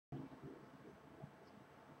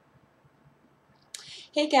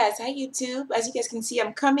Hey guys, hi YouTube. As you guys can see,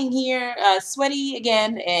 I'm coming here sweaty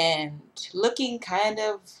again and looking kind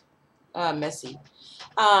of messy.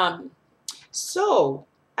 Um, so,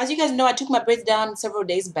 as you guys know, I took my braids down several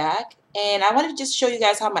days back and I wanted to just show you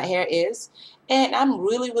guys how my hair is. And I'm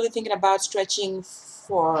really thinking about stretching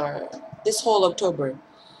for this whole October.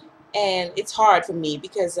 And it's hard for me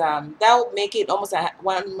because that would make it almost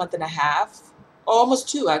 1 month and a half, or almost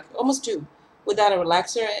two, without a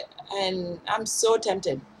relaxer, and I'm so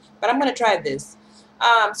tempted. But I'm gonna try this.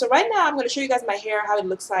 So right now I'm gonna show you guys my hair, how it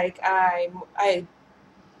looks like. I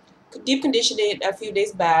deep conditioned it a few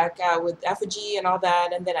days back with F-G and all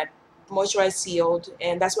that, and then I moisturized, sealed,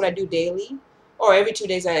 and that's what I do daily, or every 2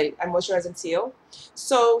 days I moisturize and seal.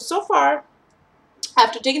 So far,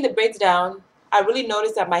 after taking the braids down, I really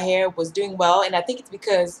noticed that my hair was doing well, and I think it's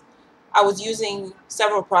because I was using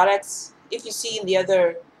several products. If you see in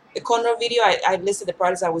the corner video, I listed the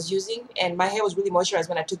products I was using, and my hair was really moisturized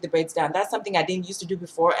when I took the braids down. That's something I didn't used to do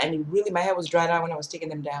before, and my hair was dried out when I was taking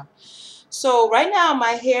them down. So right now,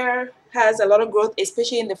 my hair has a lot of growth,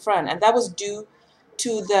 especially in the front, and that was due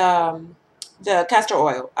to the castor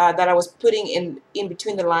oil that I was putting in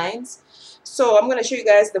between the lines. So I'm gonna show you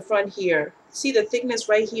guys the front here. See the thickness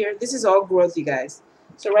right here? This is all growth, you guys.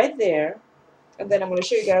 So right there, and then I'm gonna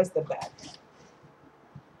show you guys the back.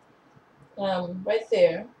 Right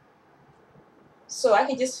there. So I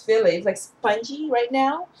can just feel it. It's like spongy right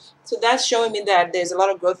now. So that's showing me that there's a lot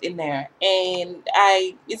of growth in there. And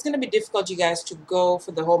it's gonna be difficult, you guys, to go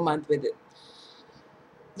for the whole month with it.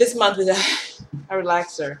 This month with a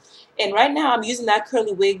relaxer. And right now I'm using that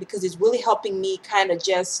curly wig because it's really helping me kind of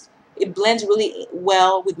just, it blends really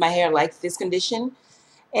well with my hair like this condition.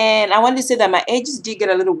 And I wanted to say that my edges did get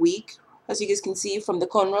a little weak, as you guys can see from the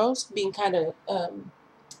cornrows being kind of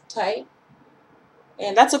tight.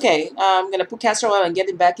 And that's okay. I'm going to put castor oil and get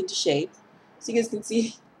it back into shape. So you guys can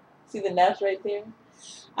see the naps right there.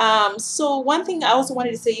 So one thing I also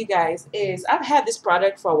wanted to say, you guys, is I've had this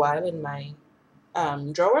product for a while in my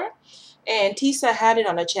drawer, and Tisa had it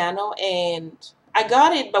on her channel, and I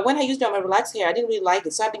got it, but when I used it on my relaxed hair, I didn't really like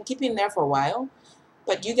it, so I've been keeping it there for a while.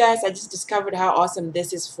 But you guys, I just discovered how awesome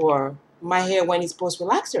this is for my hair when it's post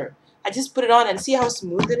relaxer. I just put it on and see how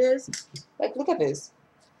smooth it is. Like, look at this.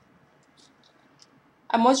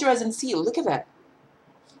 I moisturize and seal. Look at that.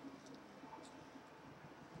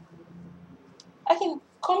 I can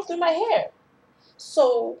comb through my hair.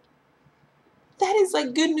 So that is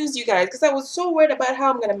like good news, you guys, because I was so worried about how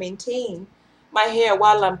I'm going to maintain my hair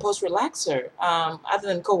while I'm post relaxer, other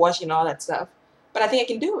than co-washing and all that stuff. But I think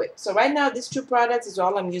I can do it. So right now, these two products is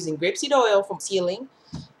all I'm using: grapeseed oil for sealing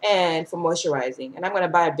and for moisturizing. And I'm going to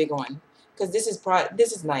buy a big one because this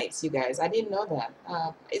is nice, you guys. I didn't know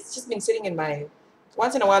that. It's just been sitting in my,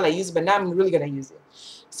 once in a while I use it, but now I'm really going to use it.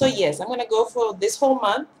 So yes, I'm going to go for this whole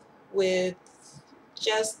month with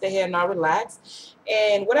just the hair not relaxed.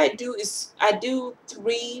 And what I do is I do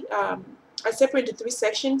I separate into three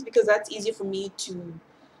sections because that's easier for me to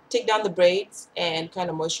take down the braids and kind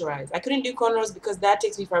of moisturize. I couldn't do cornrows because that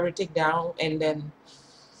takes me forever to take down and then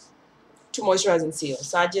to moisturize and seal.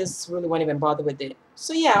 So I just really won't even bother with it.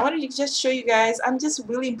 So yeah, I wanted to just show you guys. I'm just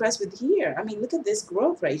really impressed with here. I mean, look at this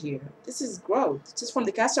growth right here. This is growth just from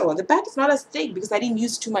the castor oil. The back is not as thick because I didn't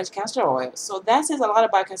use too much castor oil. So that says a lot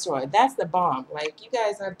about castor oil. That's the bomb. Like, you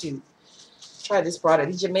guys have to try this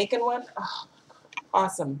product. The Jamaican one, oh,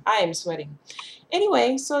 awesome. I am sweating.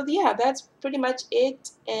 Anyway, so yeah, that's pretty much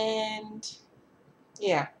it. And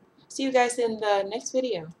yeah, see you guys in the next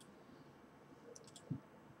video.